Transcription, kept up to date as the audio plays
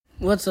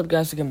What's up,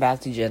 guys? Welcome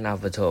back to Gen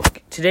Alpha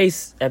Talk.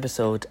 Today's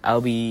episode,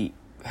 I'll be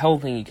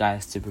helping you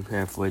guys to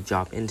prepare for a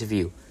job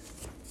interview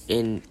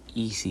in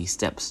easy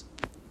steps.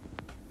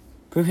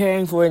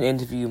 Preparing for an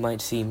interview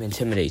might seem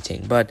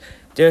intimidating, but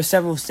there are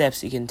several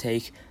steps you can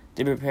take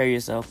to prepare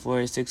yourself for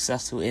a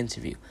successful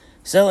interview.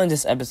 So in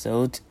this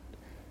episode,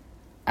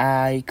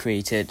 I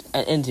created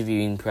an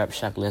interviewing prep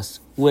checklist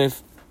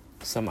with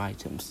some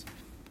items.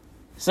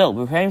 So,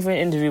 preparing for an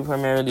interview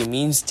primarily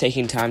means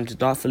taking time to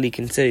thoughtfully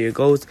consider your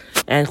goals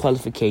and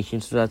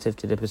qualifications relative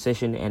to the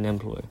position and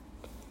employer.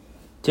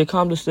 To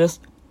accomplish this,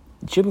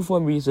 you should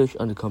perform research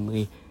on the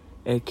company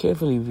and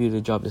carefully review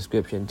the job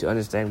description to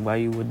understand why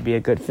you would be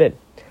a good fit.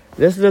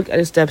 Let's look at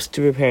the steps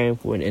to preparing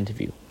for an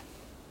interview.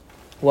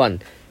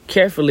 1.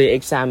 Carefully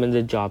examine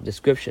the job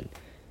description.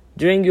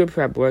 During your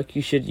prep work,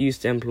 you should use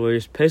the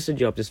employer's posted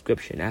job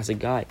description as a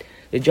guide.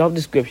 The job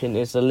description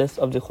is a list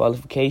of the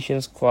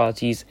qualifications,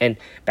 qualities, and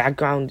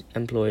background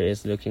employer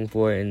is looking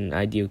for in an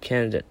ideal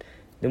candidate.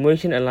 The more you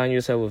can align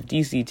yourself with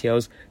these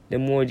details, the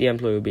more the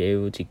employer will be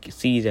able to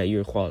see that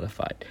you're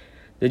qualified.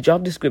 The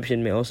job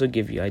description may also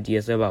give you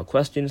ideas about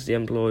questions the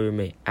employer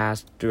may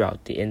ask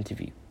throughout the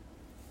interview.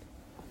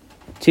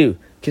 2.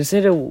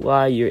 Consider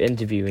why you're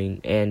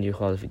interviewing and your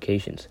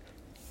qualifications.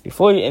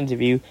 Before your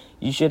interview,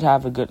 you should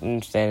have a good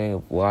understanding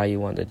of why you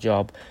want the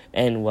job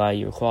and why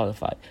you're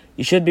qualified.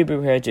 You should be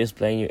prepared to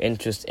explain your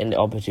interest in the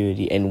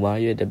opportunity and why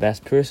you're the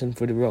best person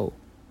for the role.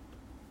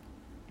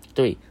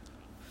 3.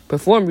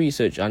 Perform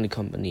research on the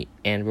company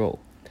and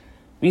role.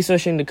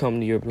 Researching the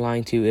company you're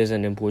applying to is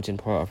an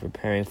important part of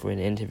preparing for an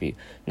interview.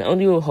 Not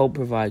only will help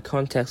provide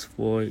context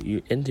for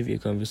your interview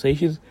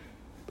conversations,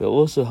 but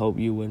also help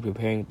you when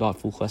preparing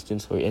thoughtful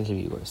questions for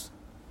interviewers.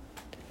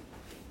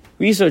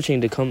 Researching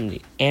the company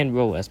and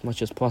role as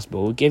much as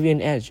possible will give you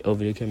an edge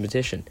over the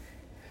competition.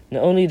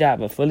 Not only that,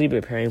 but fully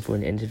preparing for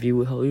an interview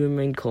will help you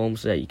remain calm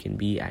so that you can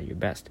be at your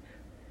best.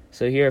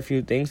 So here are a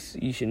few things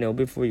you should know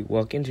before you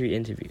walk into your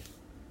interview.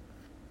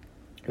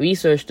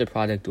 Research the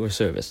product or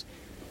service.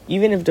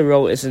 Even if the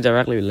role isn't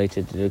directly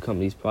related to the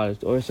company's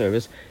product or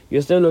service,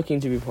 you're still looking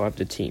to be part of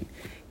the team.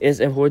 It is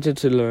important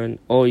to learn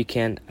all you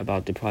can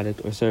about the product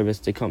or service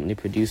the company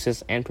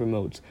produces and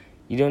promotes.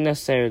 You don't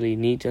necessarily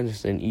need to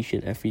understand each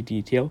and every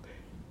detail,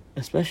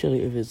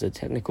 especially if it's a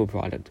technical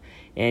product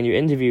and you're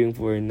interviewing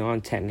for a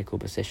non-technical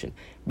position,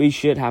 but you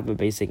should have a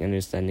basic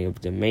understanding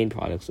of the main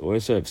products or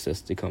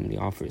services the company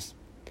offers.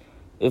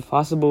 If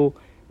possible,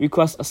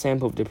 request a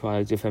sample of the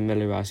product to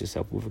familiarize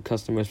yourself with a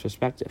customer's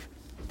perspective.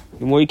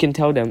 The more you can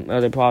tell them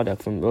about the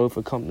product from both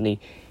a company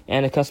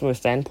and a customer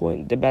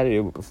standpoint, the better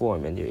you will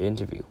perform in your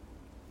interview.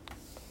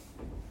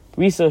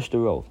 Research the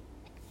role.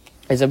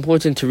 It's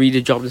important to read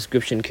the job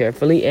description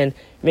carefully and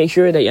make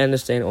sure that you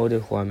understand all the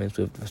requirements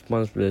with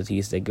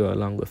responsibilities that go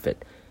along with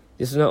it.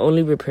 This will not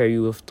only prepare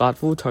you with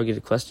thoughtful,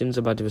 targeted questions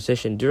about the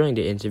position during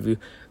the interview,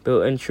 but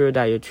will ensure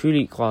that you're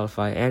truly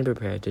qualified and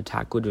prepared to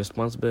tackle the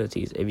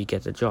responsibilities if you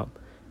get the job.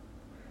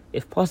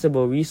 If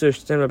possible,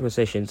 research similar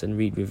positions and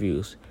read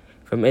reviews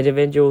from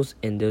individuals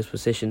in those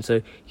positions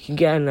so you can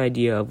get an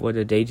idea of what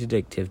the day-to-day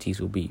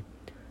activities will be.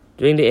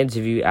 During the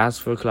interview,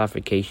 ask for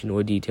clarification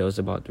or details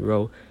about the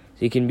role,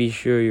 so you can be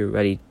sure you're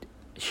ready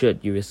should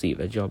you receive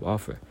a job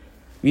offer.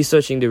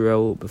 Researching the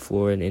role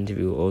before an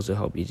interview will also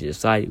help you to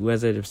decide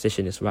whether the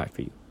position is right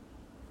for you.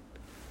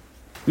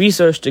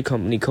 Research the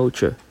company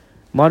culture.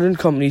 Modern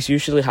companies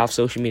usually have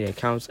social media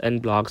accounts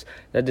and blogs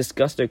that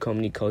discuss their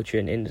company culture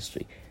and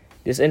industry.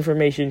 This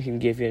information can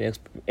give you an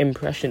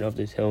impression of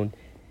the tone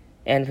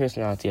and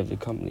personality of the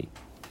company,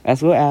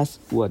 as well as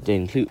what they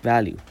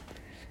value.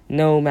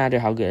 No matter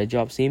how good a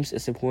job seems,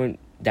 it's important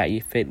that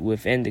you fit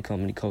within the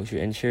company culture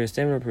and share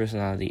similar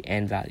personality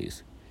and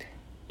values.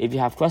 If you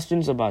have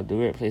questions about the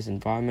workplace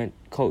environment,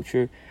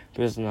 culture,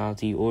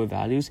 personality, or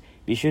values,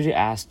 be sure to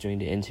ask during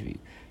the interview.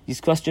 These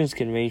questions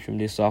can range from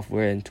the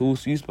software and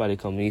tools used by the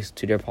companies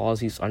to their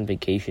policies on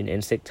vacation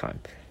and sick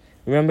time.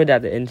 Remember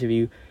that the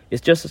interview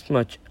is just as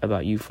much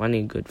about you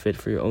finding a good fit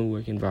for your own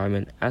work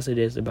environment as it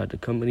is about the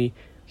company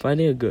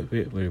finding a good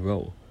fit for the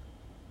role.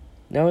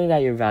 Knowing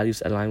that your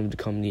values align with the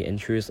company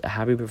ensures a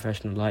happy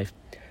professional life.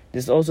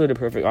 This is also the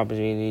perfect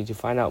opportunity to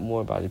find out more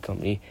about the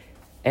company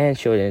and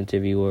show the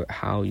interviewer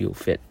how you'll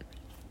fit.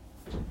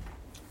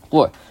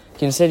 4.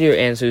 Consider your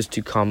answers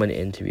to common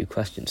interview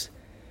questions.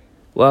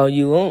 While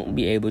you won't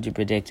be able to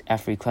predict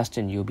every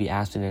question you'll be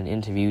asked in an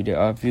interview, there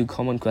are a few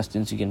common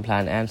questions you can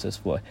plan answers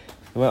for.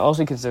 You might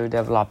also consider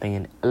developing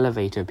an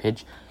elevator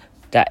pitch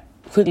that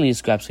quickly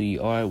describes who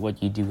you are,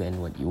 what you do, and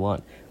what you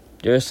want.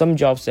 There are some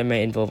jobs that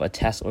may involve a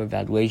test or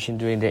evaluation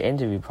during the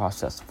interview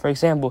process. For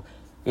example,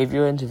 if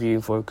you're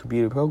interviewing for a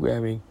computer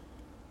programming,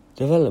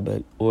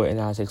 development, or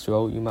analytics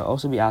role, you might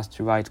also be asked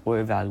to write or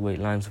evaluate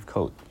lines of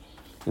code.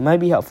 It might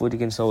be helpful to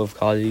consult with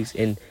colleagues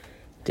in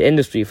the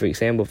industry, for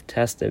example, if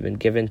tests have been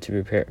given to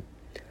prepare.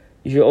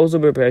 You should also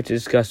prepare to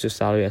discuss your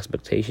salary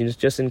expectations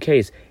just in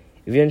case.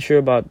 If you're unsure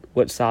about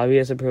what salary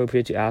is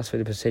appropriate to ask for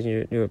the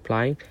position you're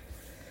applying,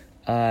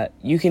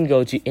 you can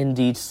go to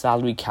Indeed's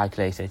salary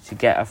calculator to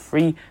get a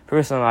free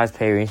personalized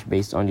pay range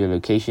based on your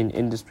location,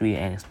 industry,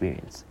 and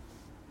experience.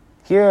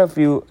 Here are a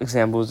few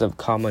examples of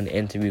common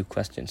interview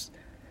questions.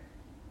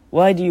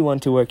 Why do you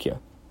want to work here?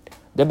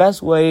 The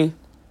best way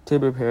to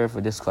prepare for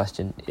this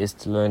question is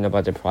to learn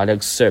about the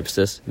products,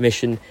 services,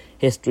 mission,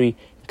 history,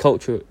 and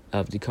culture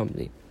of the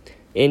company.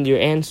 In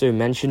your answer,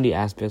 mention the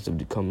aspects of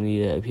the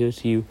company that appeal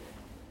to you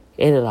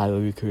and align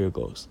with your career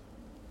goals.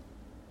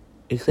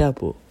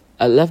 Example,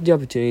 I love the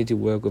opportunity to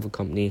work with a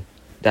company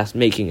that's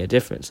making a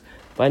difference.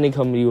 Finding a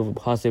company with a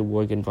positive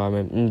work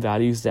environment and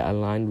values that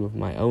align with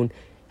my own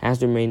has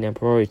remained a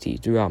priority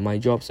throughout my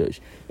job search,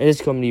 and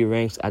this company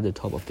ranks at the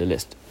top of the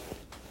list.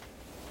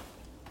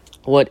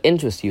 What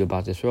interests you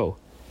about this role?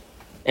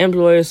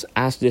 Employers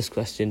ask this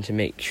question to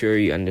make sure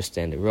you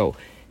understand the role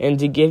and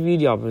to give you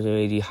the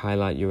opportunity to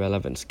highlight your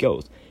relevant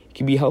skills. It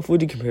can be helpful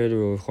to compare the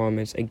role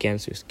requirements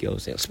against your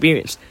skills and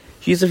experience.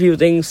 Choose a few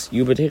things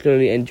you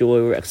particularly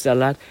enjoy or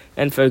excel at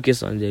and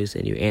focus on those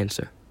in your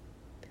answer.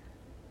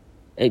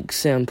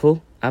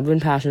 Example, I've been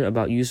passionate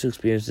about user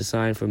experience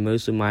design for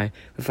most of my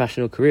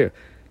professional career.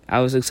 I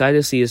was excited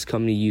to see this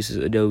company uses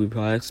Adobe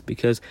products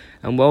because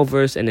I'm well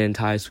versed in the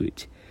entire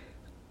suite.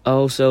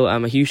 Also,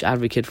 I'm a huge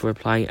advocate for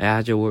applying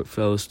agile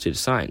workflows to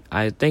design.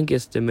 I think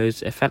it's the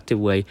most effective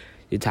way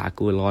to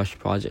tackle large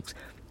projects.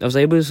 I was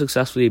able to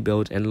successfully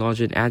build and launch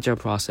an agile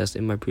process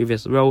in my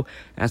previous role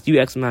as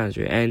UX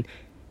manager, and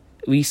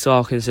we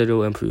saw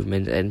considerable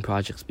improvement in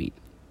project speed.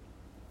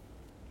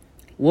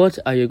 What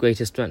are your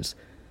greatest strengths?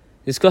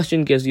 This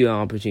question gives you an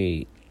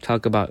opportunity to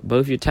talk about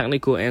both your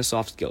technical and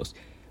soft skills.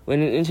 When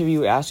an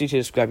interviewer asks you to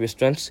describe your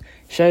strengths,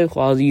 share your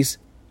qualities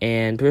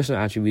and personal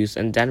attributes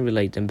and then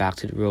relate them back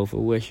to the role for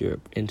which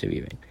you're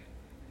interviewing.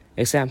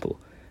 Example,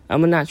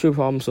 I'm a natural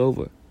problem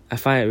solver. I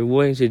find it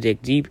rewarding to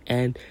dig deep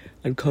and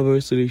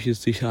uncover solutions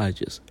to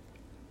challenges.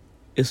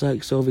 It's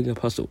like solving a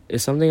puzzle.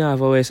 It's something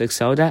I've always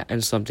excelled at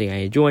and something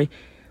I enjoy.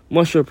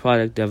 Most of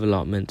product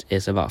development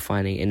is about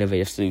finding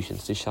innovative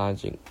solutions to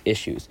challenging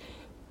issues,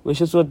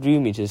 which is what drew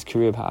me to this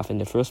career path in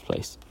the first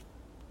place.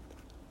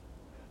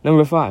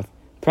 Number 5,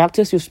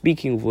 practice your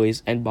speaking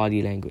voice and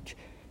body language.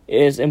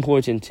 It is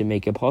important to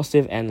make a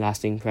positive and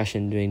lasting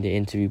impression during the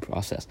interview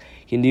process.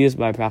 You can do this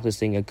by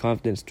practicing a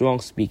confident, strong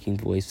speaking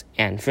voice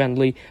and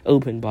friendly,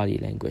 open body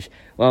language.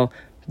 While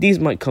these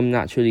might come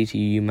naturally to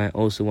you, you might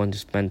also want to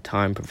spend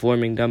time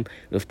performing them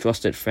with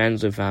trusted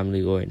friends or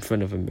family or in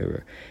front of a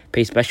mirror.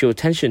 Pay special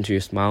attention to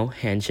your smile,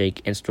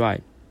 handshake, and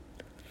stride.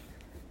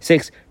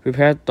 6.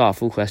 Prepare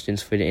thoughtful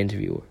questions for the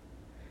interviewer.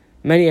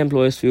 Many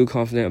employers feel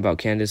confident about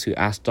candidates who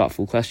ask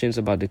thoughtful questions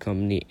about the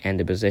company and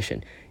the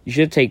position. You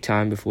should take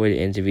time before the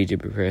interview to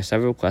prepare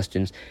several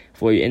questions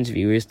for your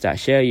interviewers that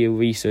share your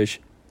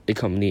research, the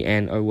company,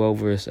 and are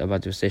well-versed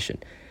about the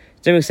position.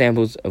 Some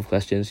examples of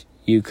questions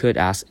you could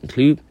ask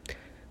include,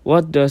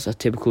 what does a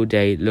typical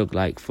day look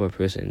like for a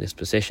person in this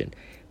position?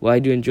 Why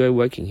do you enjoy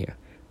working here?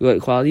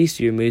 What qualities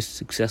do your most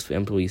successful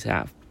employees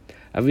have?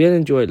 I really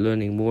enjoyed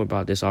learning more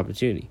about this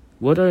opportunity.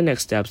 What are the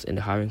next steps in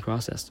the hiring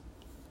process?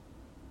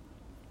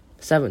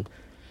 7.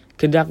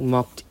 Conduct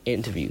mock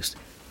interviews.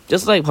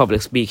 Just like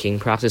public speaking,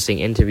 practicing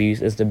interviews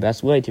is the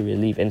best way to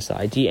relieve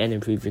anxiety and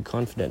improve your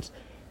confidence.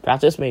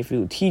 Practice may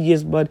feel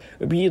tedious, but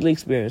repeatedly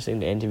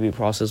experiencing the interview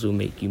process will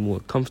make you more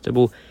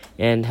comfortable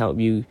and help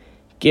you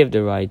give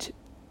the right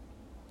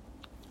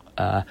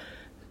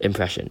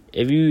impression.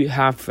 If you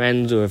have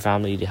friends or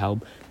family to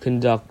help,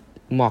 conduct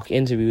mock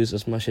interviews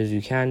as much as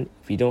you can.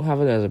 If you don't have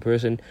another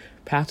person,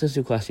 practice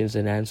your questions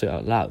and answer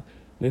out loud.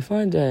 You may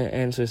find that an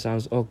answer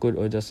sounds awkward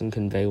or doesn't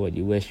convey what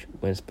you wish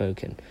when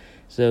spoken.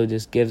 So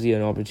this gives you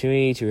an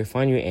opportunity to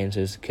refine your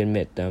answers,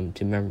 commit them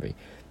to memory.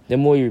 The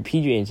more you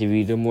repeat your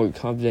interview, the more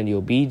confident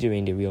you'll be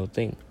doing the real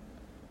thing.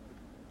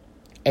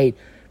 8.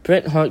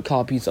 Print hard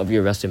copies of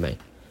your resume.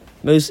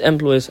 Most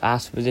employers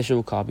ask for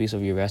digital copies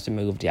of your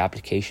resume with the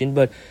application,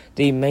 but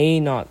they may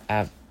not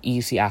have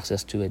easy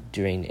access to it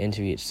during the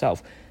interview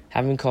itself.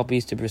 Having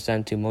copies to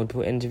present to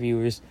multiple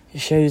interviewers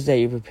shows that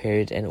you're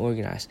prepared and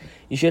organized.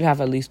 You should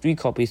have at least 3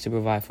 copies to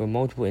provide for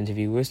multiple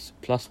interviewers,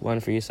 plus 1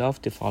 for yourself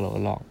to follow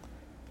along.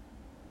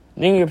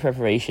 During your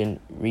preparation,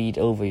 read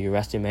over your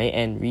resume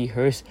and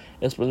rehearse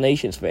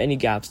explanations for any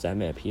gaps that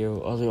may appear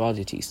or other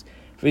oddities.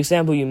 For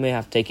example, you may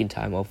have taken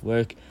time off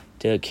work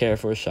to care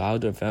for a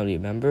child or family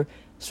member,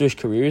 switched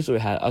careers, or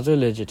had other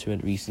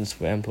legitimate reasons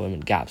for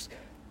employment gaps.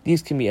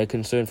 These can be a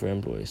concern for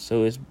employers,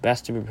 so it's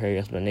best to prepare your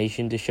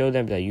explanation to show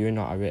them that you're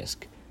not at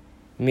risk.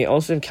 You may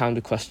also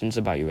encounter questions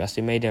about your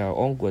resume that are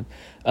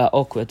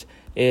awkward.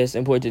 It is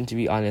important to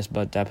be honest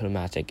but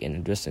diplomatic in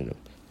addressing them.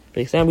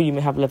 For example, you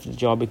may have left the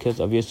job because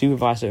of your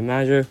supervisor or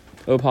manager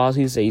or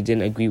policies that you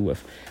didn't agree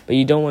with, but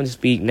you don't want to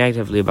speak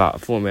negatively about a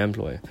former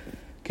employer.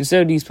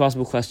 Consider these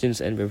possible questions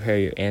and prepare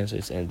your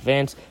answers in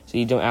advance so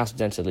you don't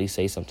accidentally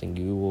say something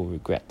you will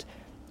regret.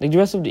 Like the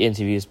rest of the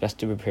interview, it's best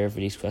to prepare for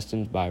these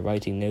questions by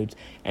writing notes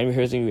and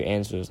rehearsing your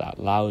answers out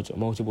loud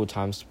multiple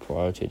times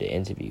prior to the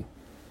interview.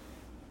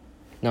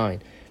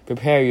 9.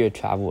 Prepare your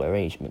travel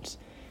arrangements.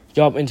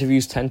 Job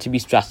interviews tend to be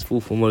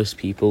stressful for most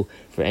people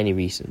for any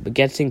reason, but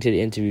getting to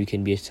the interview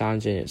can be a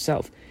challenge in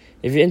itself.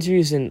 If your interview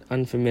is in an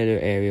unfamiliar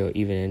area or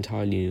even an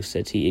entirely new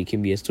city, it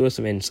can be a source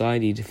of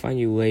anxiety to find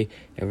your way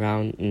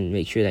around and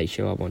make sure that you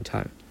show up on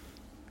time.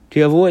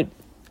 To avoid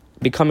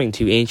becoming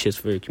too anxious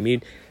for your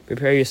commute,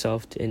 prepare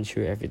yourself to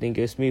ensure everything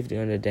goes smoothly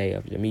on the day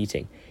of the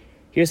meeting.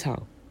 Here's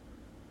how.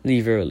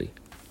 Leave early.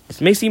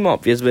 This may seem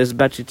obvious, but it's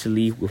better to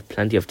leave with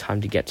plenty of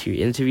time to get to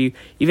your interview,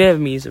 even if it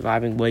means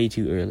arriving way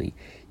too early.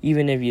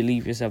 Even if you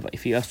leave yourself a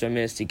few extra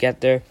minutes to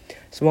get there,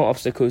 small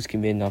obstacles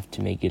can be enough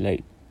to make you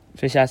late,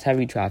 such as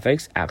heavy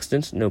traffic,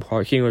 accidents, no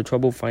parking, or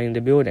trouble finding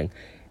the building.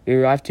 If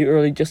you arrive too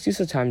early, just use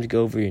the time to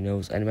go over your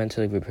notes and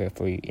mentally prepare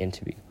for your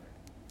interview.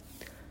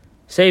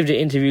 Save the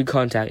interview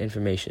contact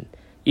information.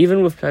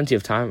 Even with plenty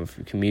of time for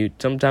your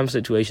commute, sometimes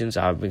situations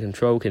out of your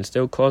control can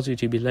still cause you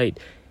to be late.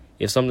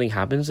 If something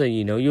happens and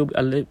you know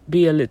you'll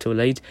be a little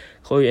late,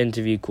 call your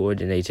interview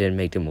coordinator and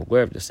make them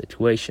aware of the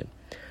situation.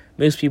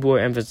 Most people are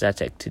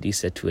empathetic to these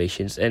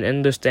situations and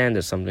understand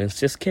that some things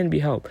just can't be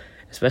helped,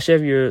 especially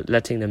if you're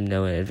letting them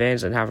know in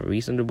advance and have a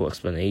reasonable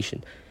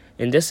explanation.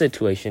 In this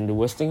situation, the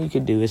worst thing you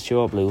could do is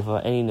show up late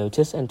without any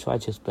notice and try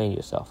to explain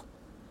yourself.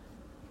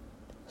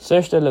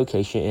 Search the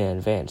location in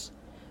advance.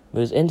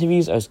 Most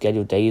interviews are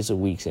scheduled days or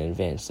weeks in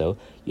advance, so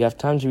you have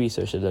time to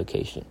research the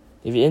location.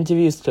 If your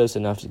interview is close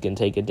enough, it can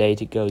take a day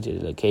to go to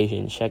the location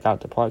and check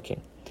out the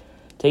parking.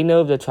 Take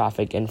note of the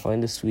traffic and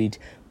find the suite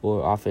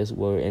or office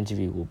where your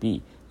interview will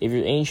be. If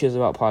you're anxious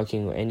about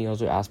parking or any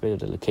other aspect of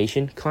the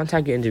location,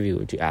 contact your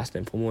interviewer to ask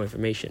them for more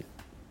information.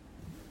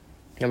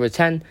 Number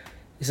 10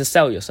 is to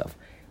sell yourself.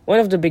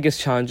 One of the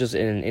biggest challenges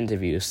in an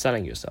interview is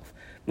selling yourself.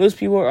 Most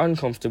people are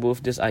uncomfortable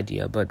with this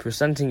idea, but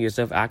presenting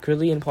yourself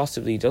accurately and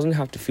positively doesn't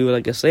have to feel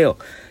like a sale.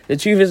 The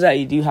truth is that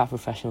you do have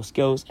professional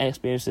skills and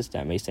experiences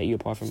that may set you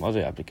apart from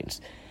other applicants,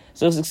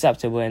 so it's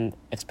acceptable and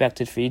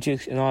expected for you to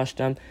acknowledge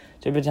them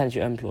to a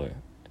potential employer.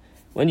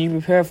 When you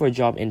prepare for a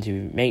job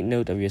interview, make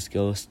note of your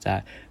skills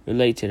that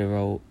relate to the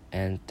role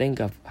and think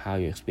of how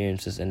your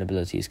experiences and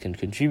abilities can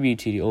contribute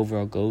to the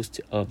overall goals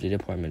of the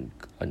department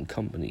and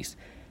companies.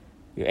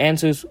 Your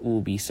answers will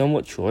be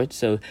somewhat short,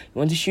 so you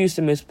want to choose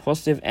the most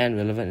positive and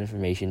relevant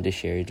information to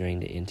share during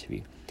the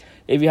interview.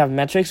 If you have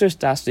metrics or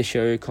stats to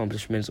show your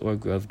accomplishments or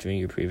growth during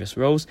your previous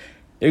roles,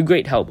 they're a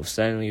great help of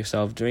selling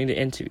yourself during the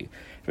interview.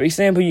 For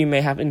example, you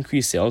may have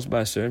increased sales by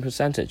a certain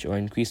percentage or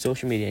increased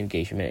social media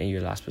engagement in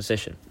your last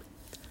position.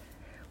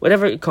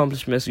 Whatever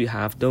accomplishments you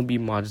have, don't be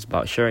modest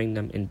about sharing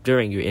them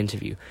during your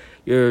interview.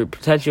 Your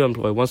potential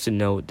employer wants to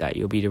know that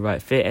you'll be the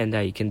right fit and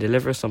that you can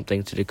deliver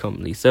something to the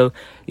company, so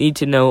you need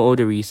to know all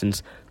the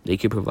reasons they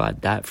could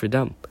provide that for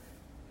them.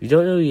 If you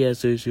don't know the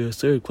answer to your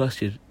third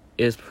question,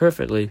 it is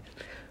perfectly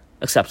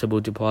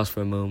acceptable to pause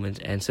for a moment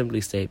and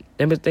simply say,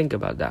 let me think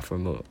about that for a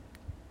moment.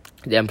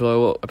 The employer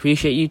will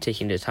appreciate you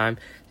taking the time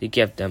to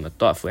give them a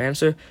thoughtful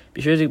answer.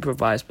 Be sure to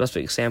provide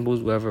specific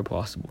examples wherever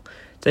possible.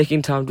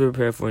 Taking time to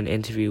prepare for an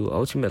interview will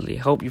ultimately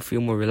help you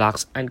feel more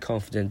relaxed and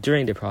confident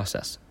during the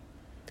process.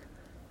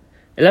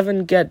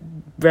 11. Get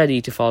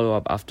ready to follow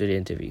up after the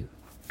interview.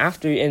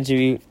 After your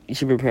interview, you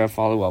should prepare a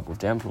follow-up with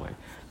the employer.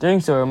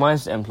 Doing so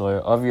reminds the employer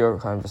of your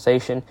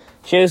conversation,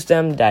 shows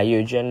them that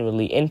you're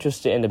genuinely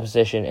interested in the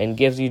position, and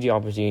gives you the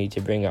opportunity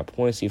to bring up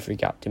points you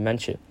forgot to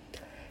mention.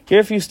 Here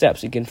are a few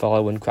steps you can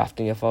follow when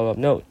crafting a follow-up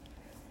note.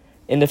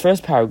 In the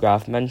first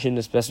paragraph, mention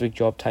the specific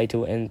job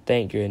title and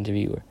thank your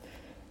interviewer.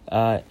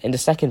 In the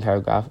second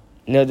paragraph,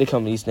 note the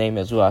company's name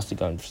as well as the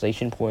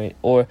conversation point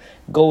or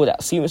goal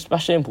that seems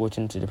especially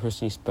important to the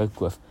person you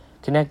spoke with.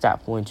 Connect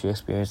that point to your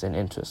experience and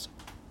interests.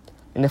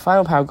 In the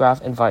final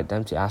paragraph, invite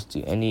them to ask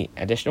you any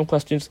additional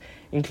questions,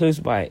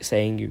 including by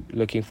saying you're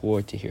looking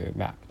forward to hearing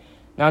back.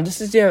 Now,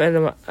 this is the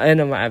end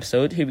of my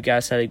episode. Hope you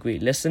guys had a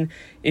great listen.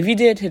 If you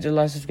did, hit the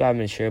like, subscribe,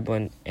 and share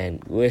button,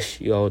 and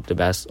wish you all the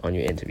best on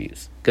your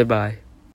interviews. Goodbye.